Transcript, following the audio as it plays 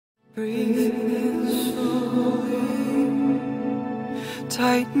Breathe in slowly,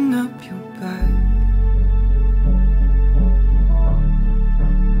 tighten up your back.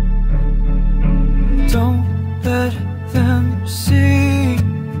 Don't let them see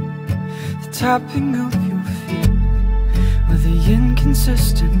the tapping of your feet or the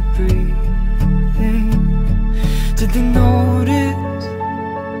inconsistent breathing. Did they notice?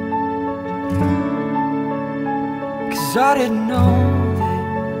 'Cause I didn't know that.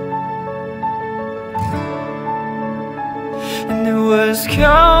 And there was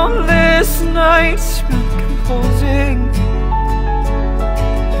countless nights spent composing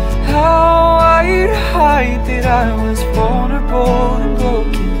how I'd hide that I was vulnerable and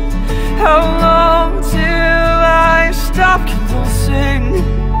broken. How long till I stop convulsing?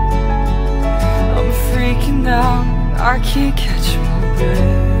 I'm freaking out, I can't catch my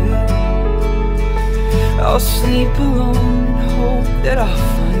breath. I'll sleep alone and hope that I'll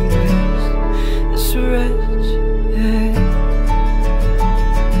find rest. This wretch, yeah.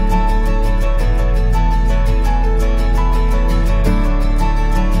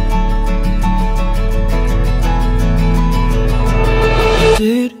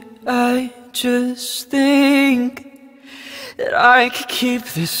 Did I just think that I could keep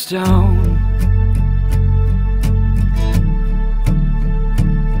this down?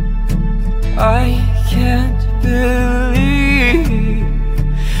 I can't believe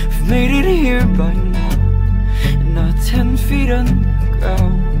I've made it here by now, and not 10 feet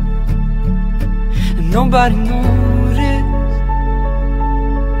underground, and nobody noticed,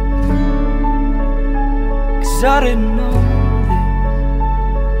 'cause I didn't know.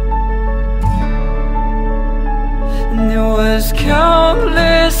 And there was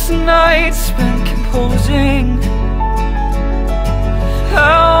countless nights spent composing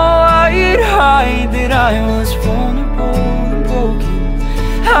how I'd hide that I was vulnerable and broken.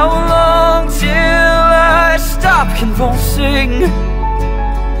 How long till I stop convulsing?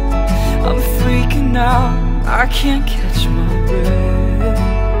 I'm freaking out, I can't catch my breath.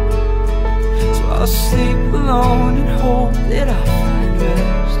 So I'll sleep alone and hope that I'll find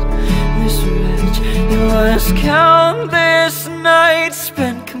rest. This wretch, it was countless nights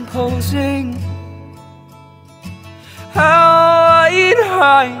spent composing how I'd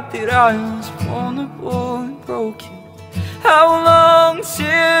hide that I was vulnerable and broken. How long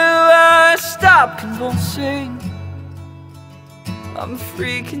till I stop convulsing? I'm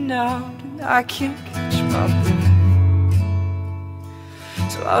freaking out and I can't catch my breath.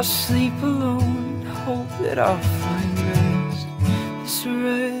 So I'll sleep alone and hope that I'll find rest. This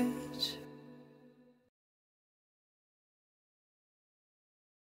wretch.